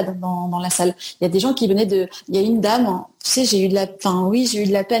étaient malades dans la salle. Il y a des gens qui venaient il y a une dame, tu sais, j'ai eu de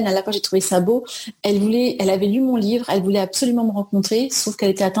la peine. À la fois, j'ai trouvé ça beau. Elle avait lu mon livre. Elle voulait absolument me rencontrer, sauf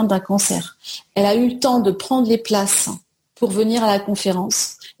qu'elle était atteinte d'un cancer. Elle a eu le temps de prendre les places pour venir à la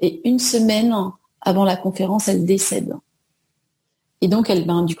conférence. Et une semaine avant la conférence, elle décède. Et donc,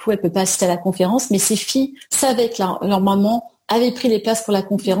 du coup, elle peut pas assister à la conférence, mais ses filles savaient que leur maman avait pris les places pour la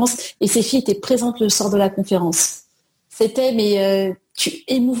conférence et ses filles étaient présentes le soir de la conférence. C'était,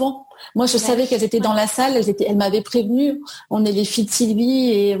 émouvant. Moi, je savais qu'elles étaient dans la salle, elles m'avaient prévenue. On est les filles de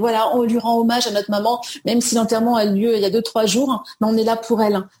Sylvie et voilà, on lui rend hommage à notre maman, même si l'enterrement a lieu il y a 2-3 jours, mais on est là pour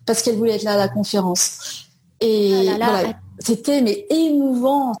elle, parce qu'elle voulait être là à la conférence. Et c'était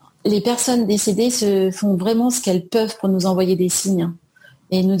émouvant. Les personnes décédées font vraiment ce qu'elles peuvent pour nous envoyer des signes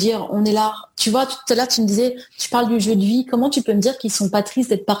et nous dire on est là. Tu vois, tout à l'heure tu me disais, tu parles du jeu de vie, comment tu peux me dire qu'ils sont pas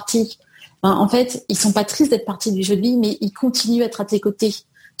tristes d'être partis? En fait, ils sont pas tristes d'être partis du jeu de vie, mais ils continuent à être à tes côtés.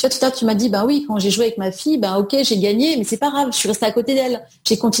 Tu vois, tout à l'heure tu m'as dit oui, quand j'ai joué avec ma fille, ok, j'ai gagné, mais c'est pas grave, je suis restée à côté d'elle,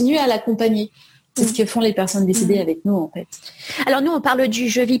 j'ai continué à l'accompagner. C'est ce que font les personnes décédées avec nous, en fait. Alors, nous, on parle du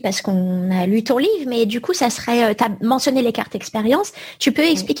jeu vie parce qu'on a lu ton livre, mais du coup, ça serait, tu as mentionné les cartes expérience. Tu peux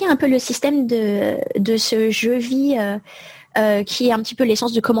expliquer un peu le système de ce jeu vie qui est un petit peu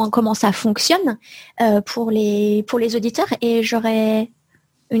l'essence de comment ça fonctionne pour les auditeurs. Et j'aurais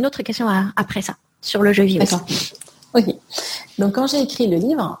une autre question après ça, sur le jeu vie aussi. Ok. Donc, quand j'ai écrit le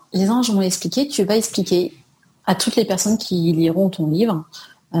livre, les anges m'ont expliqué, tu vas expliquer à toutes les personnes qui liront ton livre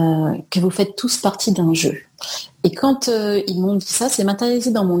que vous faites tous partie d'un jeu. Et quand ils m'ont dit ça, c'est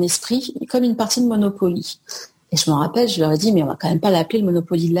matérialisé dans mon esprit comme une partie de Monopoly. Et je me rappelle, je leur ai dit, mais on va quand même pas l'appeler le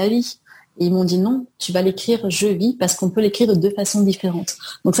Monopoly de la vie. Et ils m'ont dit non, tu vas l'écrire je vis parce qu'on peut l'écrire de 2 façons différentes.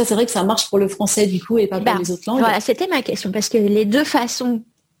 Donc ça, c'est vrai que ça marche pour le français du coup et pas pour les autres langues. Voilà, c'était ma question parce que les 2 façons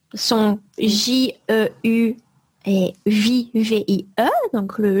sont J-E-U et vie, V-I-E,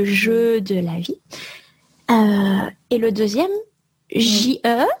 donc le jeu de la vie. Et le deuxième,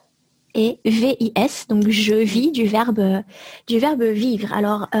 J-E et V-I-S, donc je vis du verbe vivre.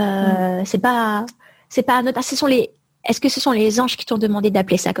 Alors, c'est pas anodin. Est-ce que ce sont les anges qui t'ont demandé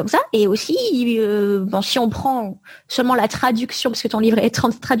d'appeler ça comme ça? Et aussi, si on prend seulement la traduction, parce que ton livre est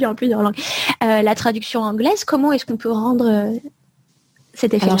traduit en plusieurs langues, la traduction anglaise, comment est-ce qu'on peut rendre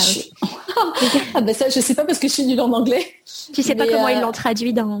cet effet-là aussi? Ça, je sais pas parce que je suis nulle en anglais. Tu sais pas comment ils l'ont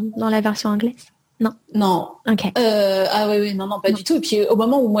traduit dans la version anglaise? Non. Ok. Non, pas du tout. Et puis au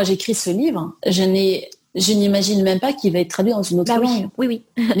moment où moi j'écris ce livre, je n'imagine même pas qu'il va être traduit dans une autre langue. Oui.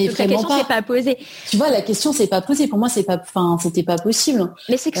 Mais donc, la question s'est pas posée. Tu vois, la question s'est pas posée. Pour moi, c'était pas possible.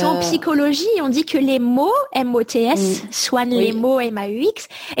 Mais c'est que en psychologie, on dit que les mots M-O-T-S soignent les mots M-A-U-X.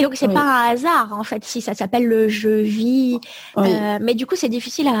 Et donc, c'est pas un hasard, en fait, si ça s'appelle le je vis. Mais du coup, c'est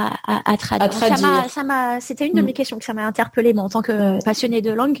difficile à traduire. C'était une de mes questions que ça m'a interpellée. Mais en tant que passionnée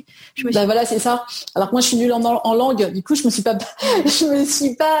de langue, je me suis... voilà, c'est ça. Alors que moi, je suis nulle en langue. Du coup, je me suis pas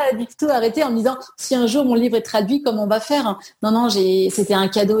du tout arrêtée en me disant, si un jour mon livre est traduit, comment on va faire? Non, c'était un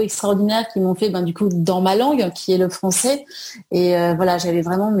cadeau extraordinaire qu'ils m'ont fait, du coup, dans ma langue, qui est le français. Et j'avais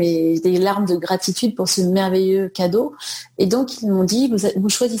vraiment des larmes de gratitude pour ce merveilleux cadeau. Et donc, ils m'ont dit, vous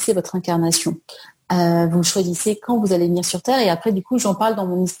choisissez votre incarnation. Vous choisissez quand vous allez venir sur Terre. Et après, du coup, j'en parle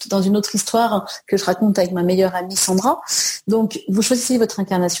dans une autre histoire que je raconte avec ma meilleure amie Sandra. Donc, vous choisissez votre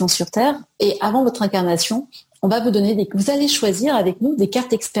incarnation sur Terre. Et avant votre incarnation, on va vous donner vous allez choisir avec nous des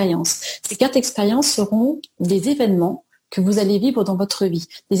cartes expériences. Ces cartes expériences seront des événements que vous allez vivre dans votre vie.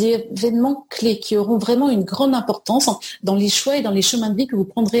 Des événements clés qui auront vraiment une grande importance dans les choix et dans les chemins de vie que vous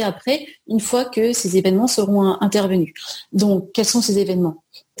prendrez après, une fois que ces événements seront intervenus. Donc, quels sont ces événements?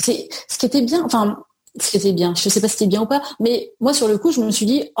 Ce qui était bien, je ne sais pas si c'était bien ou pas, mais moi, sur le coup, je me suis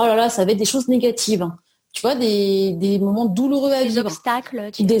dit, oh là là, ça va être des choses négatives. Tu vois, des moments douloureux à vivre.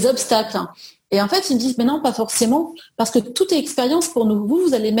 Des obstacles. Et en fait, ils me disent, mais non, pas forcément, parce que tout est expérience pour nous.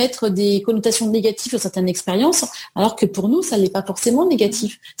 Vous allez mettre des connotations négatives sur certaines expériences, alors que pour nous, ça n'est pas forcément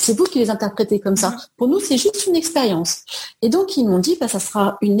négatif. C'est vous qui les interprétez comme ça. Pour nous, c'est juste une expérience. Et donc, ils m'ont dit, ça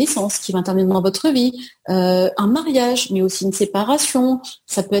sera une naissance qui va intervenir dans votre vie, un mariage, mais aussi une séparation.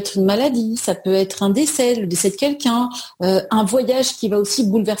 Ça peut être une maladie, ça peut être un décès, le décès de quelqu'un, un voyage qui va aussi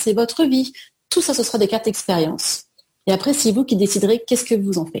bouleverser votre vie. Tout ça, ce sera des cartes expérience. Et après, c'est vous qui déciderez qu'est-ce que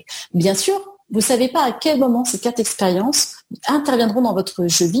vous en faites. Bien sûr, vous ne savez pas à quel moment ces 4 expériences interviendront dans votre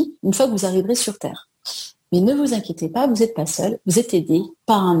jeu-vie une fois que vous arriverez sur Terre. Mais ne vous inquiétez pas, vous n'êtes pas seul, vous êtes aidé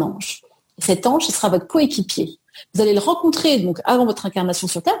par un ange. Et cet ange, ce sera votre coéquipier. Vous allez le rencontrer donc avant votre incarnation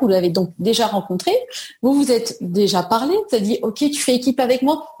sur Terre, vous l'avez donc déjà rencontré, vous vous êtes déjà parlé, vous avez dit « Ok, tu fais équipe avec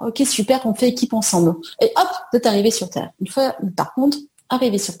moi ? Ok, super, on fait équipe ensemble. » Et hop, vous êtes arrivé sur Terre. Une fois, par contre,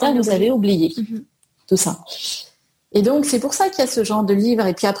 arrivé sur Terre, vous avez oublié tout ça. Et donc, c'est pour ça qu'il y a ce genre de livre.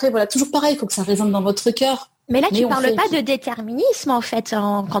 Et puis après, voilà, toujours pareil, il faut que ça résonne dans votre cœur. Mais là, tu parles pas de déterminisme, en fait,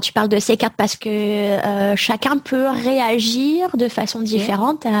 quand tu parles de ces cartes, parce que chacun peut réagir de façon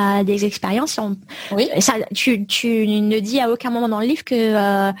différente à des expériences. Oui. Ça, tu ne dis à aucun moment dans le livre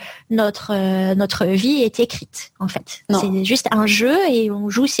que notre vie est écrite, en fait. Non. C'est juste un jeu et on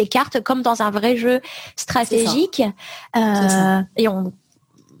joue ces cartes comme dans un vrai jeu stratégique. Et on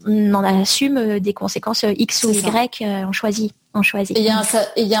en assume des conséquences X ou Y, on choisit. Et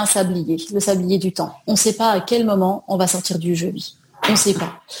il y a un sablier, le sablier du temps. On ne sait pas à quel moment on va sortir du jeu vie. On ne sait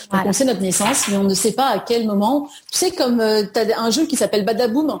pas. Donc on sait notre naissance, mais on ne sait pas à quel moment. Tu sais, comme tu as un jeu qui s'appelle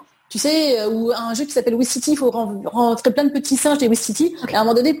Badaboom, tu sais, ou un jeu qui s'appelle Wistiti, il faut rentrer plein de petits singes des Wistiti, et à un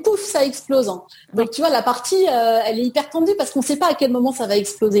moment donné, pouf, ça explose. Donc tu vois, la partie, elle est hyper tendue parce qu'on ne sait pas à quel moment ça va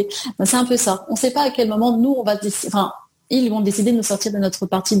exploser. Ben, c'est un peu ça. On ne sait pas à quel moment nous, ils vont décider de nous sortir de notre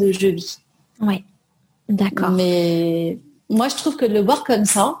partie de jeu vie. Ouais, d'accord. Mais moi, je trouve que de le voir comme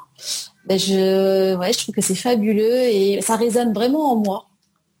ça, je trouve que c'est fabuleux et ça résonne vraiment en moi.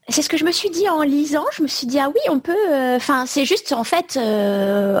 C'est ce que je me suis dit en lisant. Je me suis dit, ah oui, on peut... c'est juste, en fait,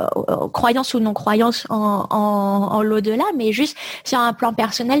 croyance ou non-croyance en l'au-delà, mais juste sur un plan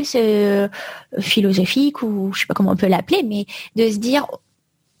personnel, c'est philosophique ou je sais pas comment on peut l'appeler, mais de se dire...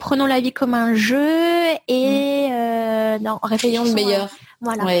 Prenons la vie comme un jeu et réfléchissons le meilleur.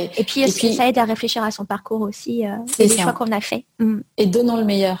 Voilà. Ouais. Et puis ça aide à réfléchir à son parcours aussi, c'est les choix qu'on a fait. Et donnons le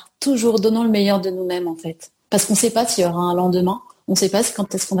meilleur. Toujours donnons le meilleur de nous-mêmes en fait. Parce qu'on ne sait pas s'il y aura un lendemain. On ne sait pas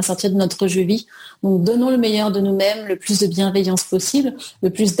quand est-ce qu'on va sortir de notre jeu vie. Donc donnons le meilleur de nous-mêmes, le plus de bienveillance possible, le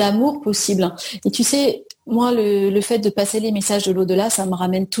plus d'amour possible. Et tu sais, moi, le fait de passer les messages de l'au-delà, ça me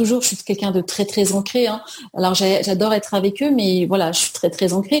ramène toujours. Je suis quelqu'un de très très ancré. Alors j'adore être avec eux, mais voilà, je suis très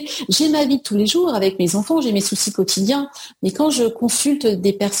très ancrée. J'ai ma vie de tous les jours avec mes enfants, j'ai mes soucis quotidiens. Mais quand je consulte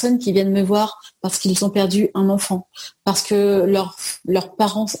des personnes qui viennent me voir parce qu'ils ont perdu un enfant, parce que leurs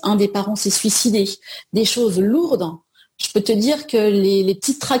parents, un des parents s'est suicidé, des choses lourdes. Je peux te dire que les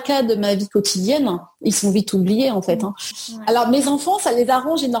petits tracas de ma vie quotidienne, ils sont vite oubliés en fait. Ouais. Alors mes enfants, ça les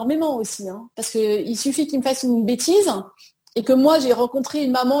arrange énormément aussi, parce qu'il suffit qu'ils me fassent une bêtise et que moi j'ai rencontré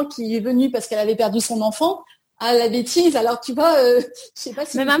une maman qui est venue parce qu'elle avait perdu son enfant. Ah, la bêtise, alors tu vois, je sais pas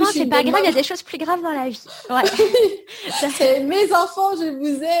si... Mais maman, c'est pas grave, il y a des choses plus graves dans la vie. Ouais. C'est mes enfants, je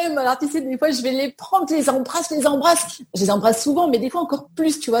vous aime. Alors tu sais, des fois, je vais les prendre, je les embrasse. Je les embrasse souvent, mais des fois encore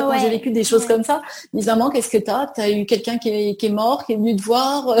plus, tu vois, quand j'ai vécu des choses comme ça. Mais maman, qu'est-ce que t'as eu quelqu'un qui est mort, qui est venu te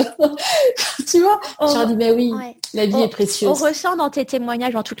voir tu vois, je leur dis, mais oui, la vie est précieuse. On ressent dans tes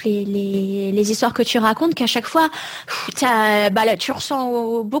témoignages, dans toutes les histoires que tu racontes, qu'à chaque fois, tu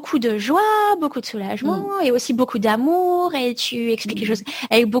ressens beaucoup de joie, beaucoup de soulagement, et aussi beaucoup d'amour, et tu expliques les choses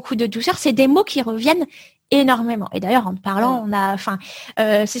avec beaucoup de douceur. C'est des mots qui reviennent énormément. Et d'ailleurs, en te parlant,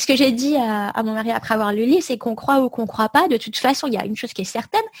 c'est ce que j'ai dit à mon mari après avoir lu le livre, c'est qu'on croit ou qu'on croit pas. De toute façon, il y a une chose qui est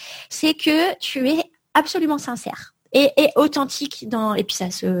certaine, c'est que tu es absolument sincère et authentique et puis ça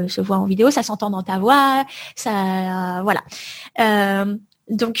se voit en vidéo, ça s'entend dans ta voix, ça, voilà.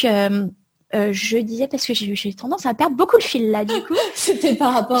 Donc je disais, parce que j'ai tendance à perdre beaucoup le fil là, du coup. C'était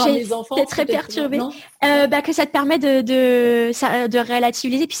par rapport à mes enfants. J'étais très perturbée. Que ça te permet de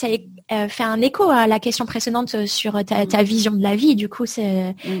relativiser, puis ça fait un écho à la question précédente sur ta vision de la vie. Du coup,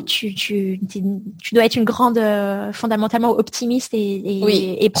 tu dois être une grande, fondamentalement optimiste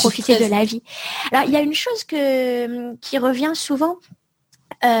et profiter de la vie. Alors, il y a une chose qui revient souvent.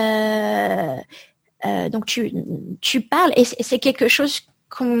 Donc, tu parles, et c'est quelque chose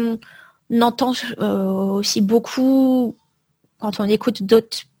qu'on entend aussi beaucoup quand on écoute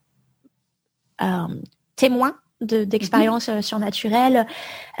d'autres témoins d'expériences surnaturelles.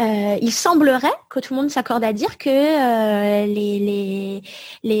 Il semblerait que tout le monde s'accorde à dire que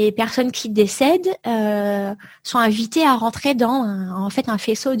les personnes qui décèdent sont invitées à rentrer dans un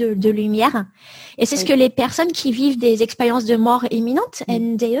faisceau de lumière. Et c'est ce que les personnes qui vivent des expériences de mort imminente,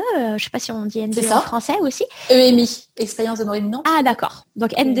 NDE, je ne sais pas si on dit NDE en français aussi. EMI, expérience de mort imminente. Ah d'accord.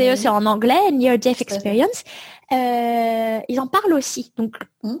 Donc NDE c'est en anglais, Near Death Experience. Ils en parlent aussi. Donc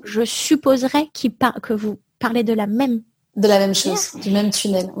je supposerais que vous parlez de la même chose, du même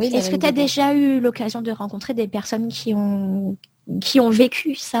tunnel. Oui. Est-ce que tu as déjà eu l'occasion de rencontrer des personnes qui ont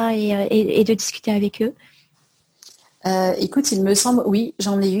vécu ça et de discuter avec eux? Écoute, il me semble, oui,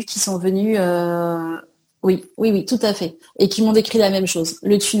 j'en ai eu qui sont venus, oui, tout à fait, et qui m'ont décrit la même chose,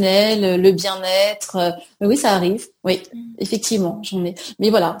 le tunnel, le bien-être, oui, ça arrive, oui, effectivement, j'en ai. Mais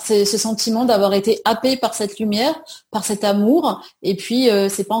voilà, c'est ce sentiment d'avoir été happé par cette lumière, par cet amour, et puis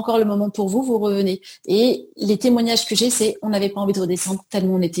c'est pas encore le moment pour vous, vous revenez. Et les témoignages que j'ai, c'est on n'avait pas envie de redescendre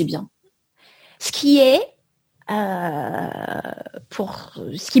tellement on était bien. Ce qui est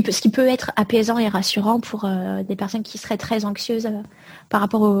ce qui peut être apaisant et rassurant pour des personnes qui seraient très anxieuses par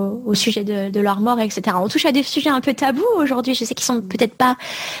rapport au sujet de leur mort, etc. On touche à des sujets un peu tabous aujourd'hui. Je sais qu'ils sont peut-être pas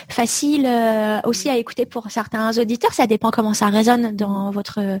faciles aussi à écouter pour certains auditeurs. Ça dépend comment ça résonne dans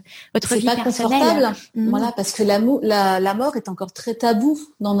votre vie personnelle. C'est pas confortable. Voilà, parce que la mort est encore très tabou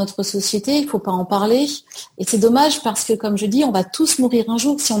dans notre société. Il faut pas en parler. Et c'est dommage parce que, comme je dis, on va tous mourir un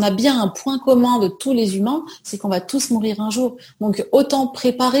jour. Si on a bien un point commun de tous les humains, c'est qu'on va tous mourir un jour. Donc autant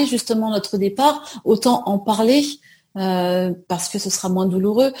préparer justement notre départ, autant en parler parce que ce sera moins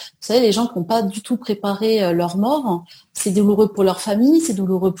douloureux. Vous savez, les gens qui n'ont pas du tout préparé leur mort, c'est douloureux pour leur famille, c'est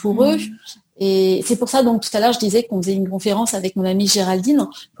douloureux pour eux. Et c'est pour ça, donc, tout à l'heure, je disais qu'on faisait une conférence avec mon amie Géraldine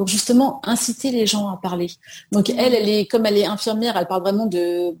pour justement inciter les gens à parler. Donc, comme elle est infirmière, elle parle vraiment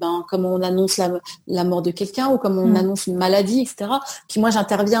de, comment on annonce la mort de quelqu'un ou comment on annonce une maladie, etc. Puis moi,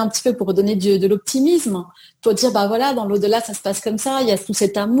 j'interviens un petit peu pour donner de l'optimisme, pour dire, voilà, dans l'au-delà, ça se passe comme ça, il y a tout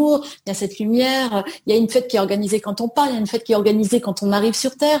cet amour, il y a cette lumière, il y a une fête qui est organisée quand on part, il y a une fête qui est organisée quand on arrive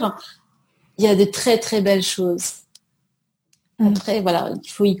sur Terre. Il y a des très, très belles choses. Après, voilà, il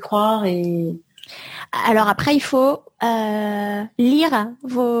faut y croire et... Alors après, il faut lire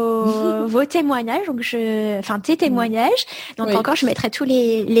vos témoignages, donc tes témoignages. Donc encore, je mettrai tous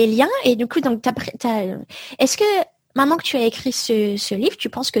les liens. Et du coup, donc est-ce que maintenant que tu as écrit ce livre,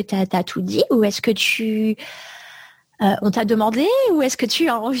 tu penses que tu as tout dit, ou est-ce que on t'a demandé, ou est-ce que tu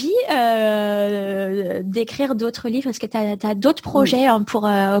as envie d'écrire d'autres livres? Est-ce que tu as d'autres projets pour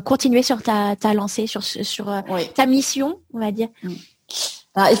continuer sur ta lancée, sur ta mission, on va dire?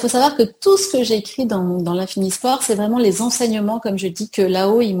 Alors, il faut savoir que tout ce que j'ai écrit dans l'Infini Sport, c'est vraiment les enseignements, comme je dis, que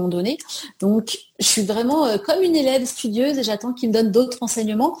là-haut, ils m'ont donné. Donc, je suis vraiment comme une élève studieuse et j'attends qu'ils me donnent d'autres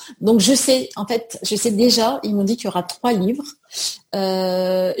enseignements. Donc, je sais déjà, ils m'ont dit qu'il y aura 3 livres.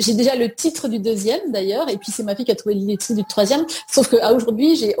 J'ai déjà le titre du 2e, d'ailleurs, et puis c'est ma fille qui a trouvé le titre du 3e. Sauf qu'à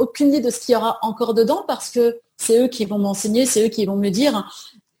aujourd'hui, j'ai aucune idée de ce qu'il y aura encore dedans parce que c'est eux qui vont m'enseigner, c'est eux qui vont me dire.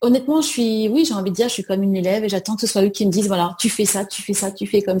 Honnêtement, j'ai envie de dire, je suis comme une élève et j'attends que ce soit eux qui me disent, voilà, tu fais ça, tu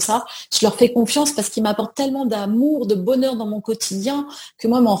fais comme ça. Je leur fais confiance parce qu'ils m'apportent tellement d'amour, de bonheur dans mon quotidien que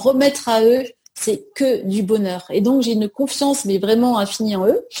moi, m'en remettre à eux, c'est que du bonheur. Et donc, j'ai une confiance, mais vraiment infinie en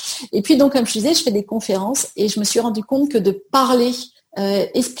eux. Et puis, donc, comme je disais, je fais des conférences et je me suis rendu compte que de parler,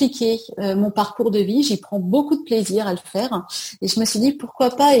 expliquer mon parcours de vie, j'y prends beaucoup de plaisir à le faire. Et je me suis dit,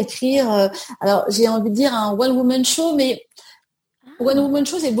 pourquoi pas écrire, alors j'ai envie de dire un one-woman show, mais One Woman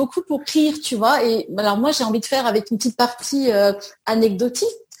Show, c'est beaucoup pour rire, tu vois. Et alors moi, j'ai envie de faire avec une petite partie anecdotique,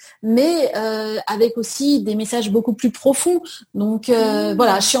 mais avec aussi des messages beaucoup plus profonds. Donc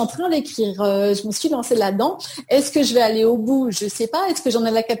voilà, je suis en train d'écrire. Je me suis lancée là-dedans. Est-ce que je vais aller au bout? Je sais pas. Est-ce que j'en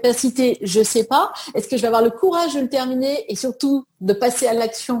ai la capacité? Je sais pas. Est-ce que je vais avoir le courage de le terminer et surtout de passer à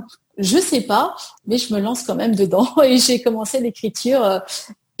l'action? Je sais pas. Mais je me lance quand même dedans et j'ai commencé l'écriture.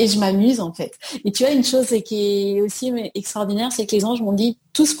 Et je m'amuse en fait. Et tu as une chose qui est aussi extraordinaire, c'est que les anges m'ont dit,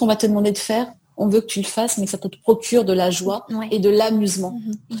 tout ce qu'on va te demander de faire, on veut que tu le fasses, mais que ça te procure de la joie et de l'amusement.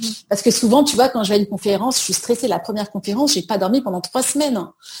 Parce que souvent, tu vois, quand je vais à une conférence, je suis stressée. La première conférence, j'ai pas dormi pendant 3 semaines.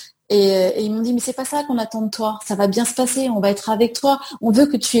 Et ils m'ont dit, mais c'est pas ça qu'on attend de toi. Ça va bien se passer. On va être avec toi. On veut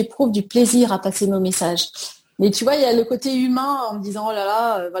que tu éprouves du plaisir à passer nos messages. Mais tu vois, il y a le côté humain en me disant, oh là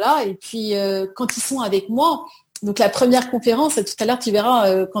là, voilà. Et puis, quand ils sont avec moi, donc la première conférence, tout à l'heure, tu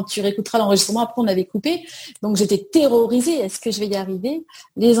verras, quand tu réécouteras l'enregistrement, après on avait coupé. Donc j'étais terrorisée. Est-ce que je vais y arriver?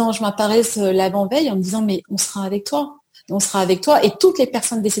 Les anges m'apparaissent l'avant-veille en me disant, mais on sera avec toi. On sera avec toi. Et toutes les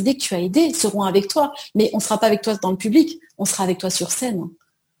personnes décédées que tu as aidées seront avec toi. Mais on ne sera pas avec toi dans le public. On sera avec toi sur scène.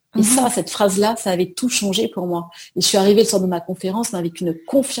 Et ça, cette phrase-là, ça avait tout changé pour moi. Et je suis arrivée le soir de ma conférence, mais avec une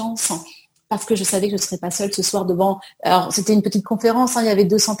confiance, parce que je savais que je ne serais pas seule ce soir devant. Alors, c'était une petite conférence, il y avait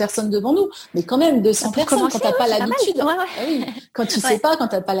 200 personnes devant nous, mais quand même 200 personnes commencer, quand tu n'as pas l'habitude. Ouais. Ah oui, quand tu sais pas, quand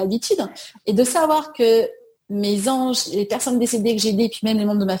tu n'as pas l'habitude. Et de savoir que mes anges, les personnes décédées que j'ai aidées, puis même les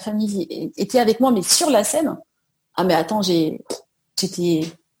membres de ma famille étaient avec moi, mais sur la scène. Ah mais attends, j'ai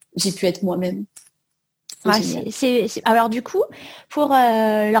pu être moi-même. Alors du coup, pour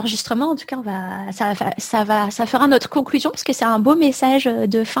l'enregistrement, en tout cas, ça fera notre conclusion parce que c'est un beau message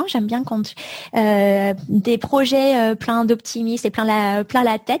de fin. J'aime bien quand des projets pleins d'optimisme et plein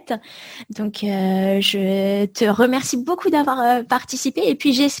la tête. Donc, je te remercie beaucoup d'avoir participé et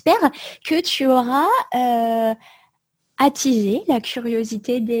puis j'espère que tu auras attiser la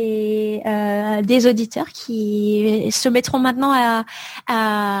curiosité des auditeurs qui se mettront maintenant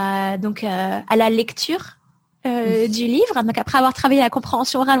à la lecture du livre. Donc après avoir travaillé la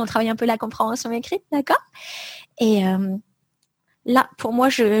compréhension orale, on travaille un peu la compréhension écrite, d'accord? Et là, pour moi,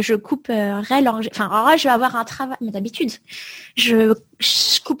 je couperai l'enregistrement. Enfin, alors là, je vais avoir un travail. Mais d'habitude, je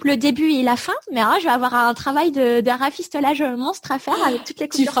coupe le début et la fin. Mais alors là, je vais avoir un travail de rafistolage monstre à faire avec toutes les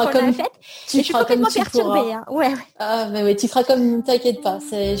coupures qu'on a faites. Et je suis complètement perturbée. Hein. Ouais. Ah, mais oui, tu feras comme, ne t'inquiète pas.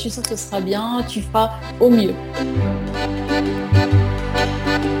 Je suis sûre que ce sera bien. Tu feras au mieux.